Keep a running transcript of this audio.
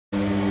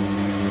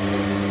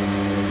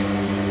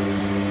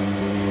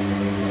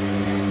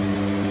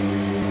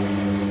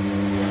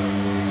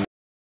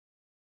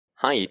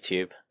Hi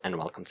YouTube, and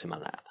welcome to my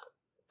lab.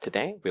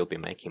 Today we'll be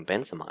making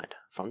benzamide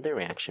from the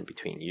reaction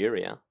between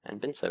urea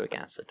and benzoic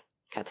acid,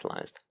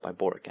 catalyzed by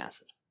boric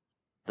acid.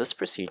 This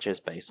procedure is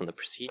based on the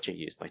procedure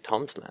used by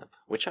Tom's lab,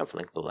 which I've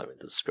linked below in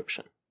the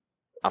description.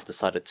 I've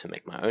decided to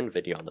make my own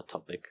video on the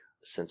topic,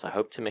 since I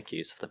hope to make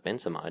use of the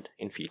benzamide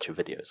in future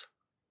videos.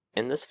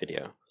 In this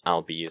video,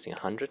 I'll be using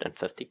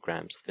 150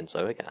 grams of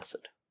benzoic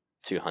acid,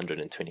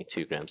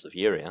 222 grams of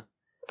urea,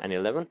 and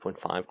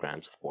 11.5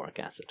 grams of boric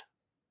acid.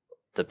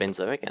 The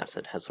benzoic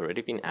acid has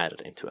already been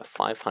added into a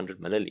 500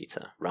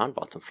 ml round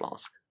bottom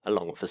flask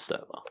along with a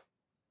stirrer.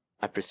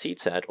 I proceed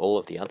to add all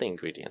of the other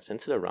ingredients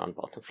into the round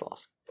bottom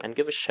flask and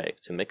give a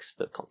shake to mix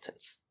the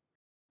contents.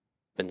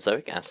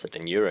 Benzoic acid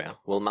and urea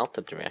will melt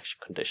at the reaction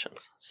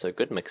conditions, so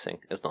good mixing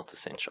is not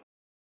essential.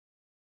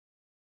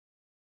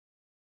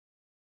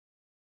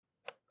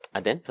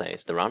 I then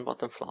place the round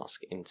bottom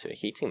flask into a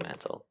heating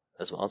mantle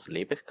as well as a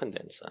Liebig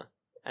condenser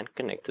and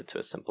connect it to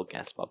a simple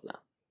gas bubbler.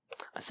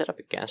 I set up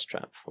a gas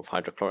trap with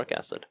hydrochloric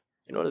acid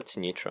in order to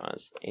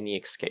neutralize any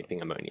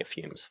escaping ammonia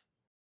fumes.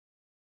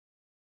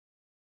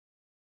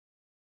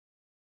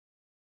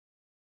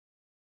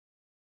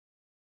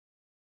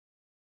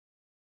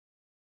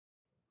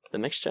 The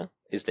mixture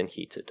is then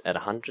heated at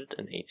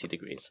 180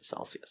 degrees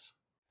Celsius.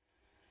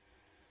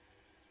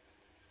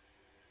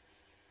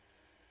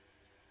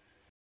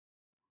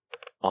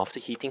 After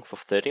heating for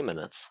 30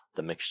 minutes,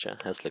 the mixture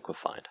has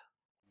liquefied.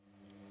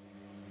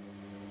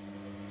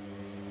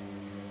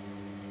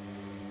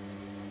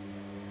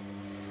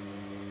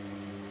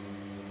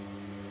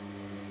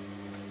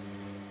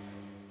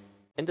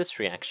 In this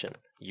reaction,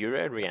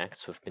 urea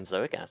reacts with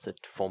benzoic acid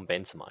to form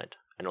benzamide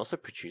and also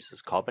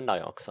produces carbon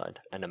dioxide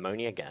and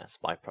ammonia gas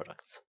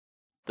byproducts.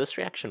 This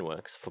reaction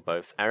works for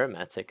both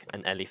aromatic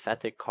and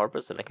aliphatic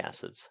carboxylic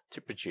acids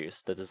to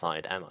produce the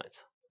desired amide.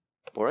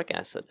 Boric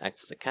acid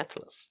acts as a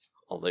catalyst,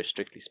 although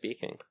strictly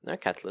speaking, no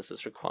catalyst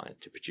is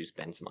required to produce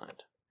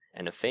benzamide,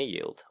 and a fair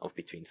yield of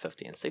between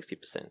 50 and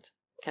 60%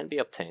 can be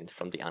obtained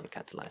from the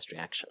uncatalyzed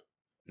reaction.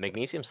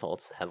 Magnesium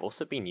salts have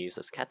also been used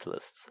as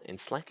catalysts in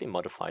slightly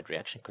modified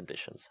reaction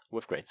conditions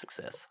with great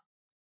success.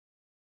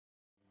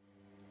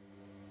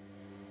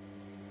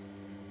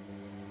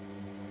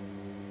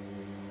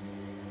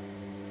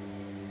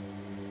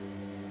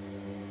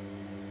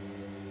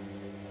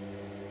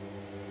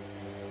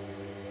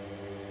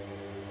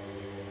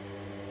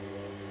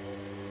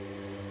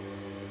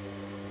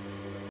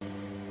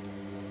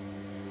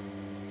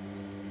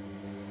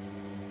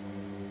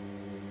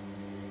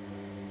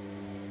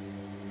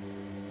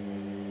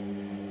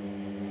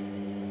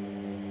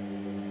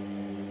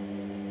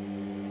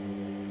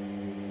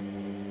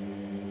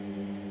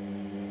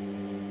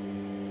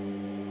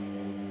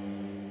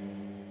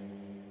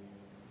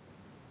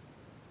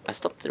 I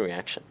stopped the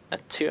reaction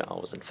at 2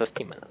 hours and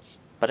 50 minutes,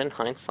 but in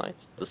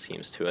hindsight, this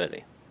seems too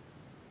early.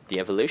 The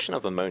evolution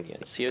of ammonia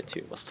and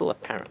CO2 was still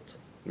apparent,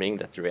 meaning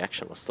that the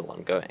reaction was still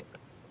ongoing.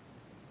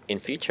 In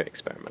future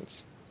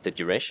experiments, the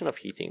duration of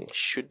heating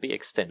should be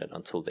extended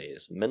until there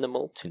is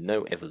minimal to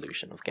no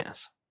evolution of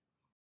gas.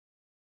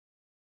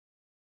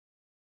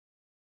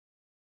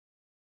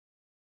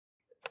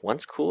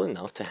 Once cool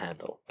enough to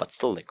handle, but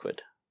still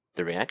liquid,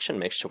 the reaction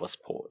mixture was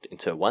poured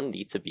into a 1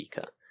 liter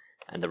beaker,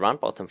 and the round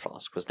bottom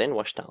flask was then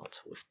washed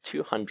out with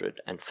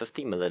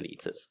 250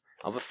 milliliters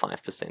of a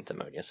 5%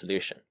 ammonia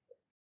solution.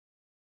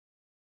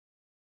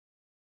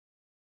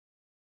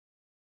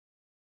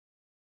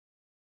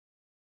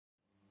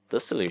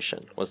 This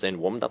solution was then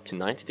warmed up to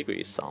 90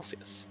 degrees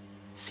Celsius.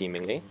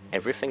 Seemingly,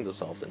 everything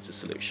dissolved into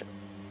solution.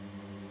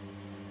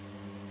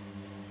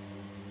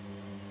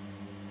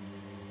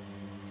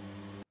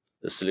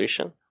 The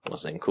solution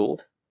was then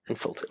cooled and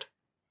filtered.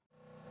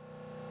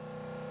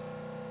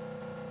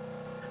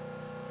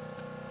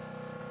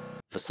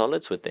 The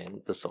solids were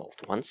then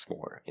dissolved once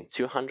more in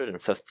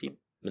 250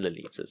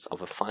 milliliters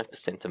of a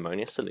 5%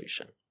 ammonia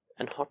solution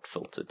and hot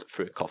filtered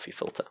through a coffee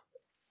filter.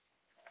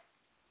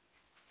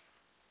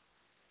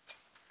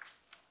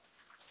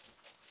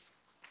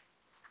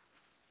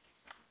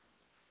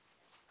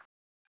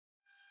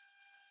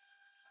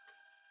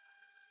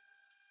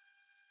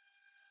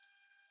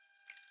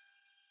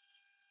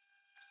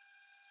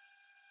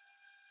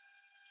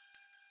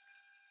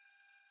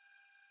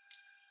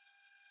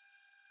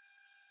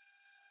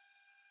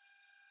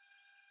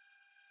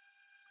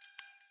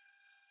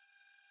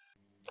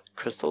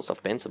 Crystals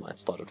of benzamide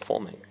started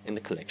forming in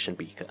the collection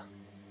beaker.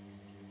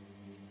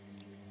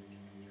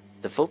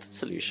 The filtered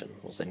solution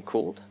was then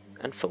cooled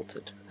and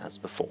filtered as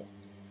before.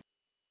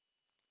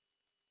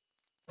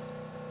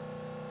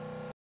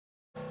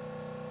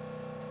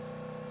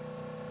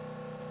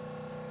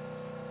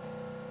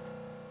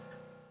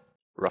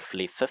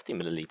 Roughly 50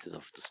 milliliters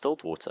of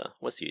distilled water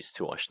was used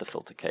to wash the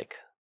filter cake.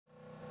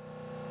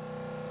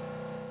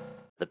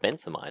 The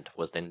benzamide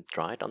was then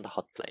dried on the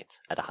hot plate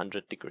at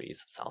 100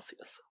 degrees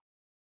Celsius.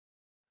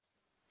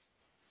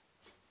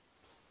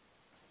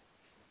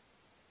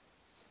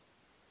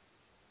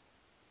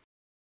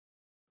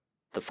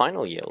 The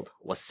final yield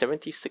was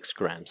 76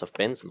 grams of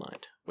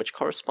benzamide, which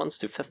corresponds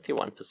to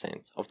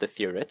 51% of the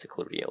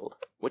theoretical yield,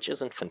 which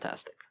isn't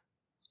fantastic.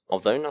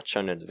 Although not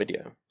shown in the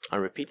video, I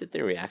repeated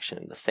the reaction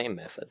in the same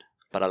method,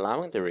 but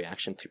allowing the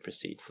reaction to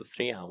proceed for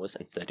 3 hours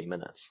and 30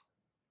 minutes.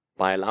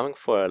 By allowing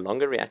for a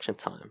longer reaction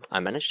time,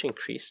 I managed to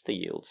increase the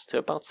yields to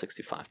about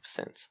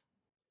 65%.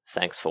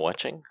 Thanks for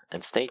watching,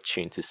 and stay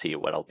tuned to see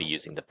what I'll be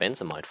using the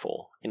benzamide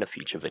for in a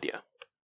future video.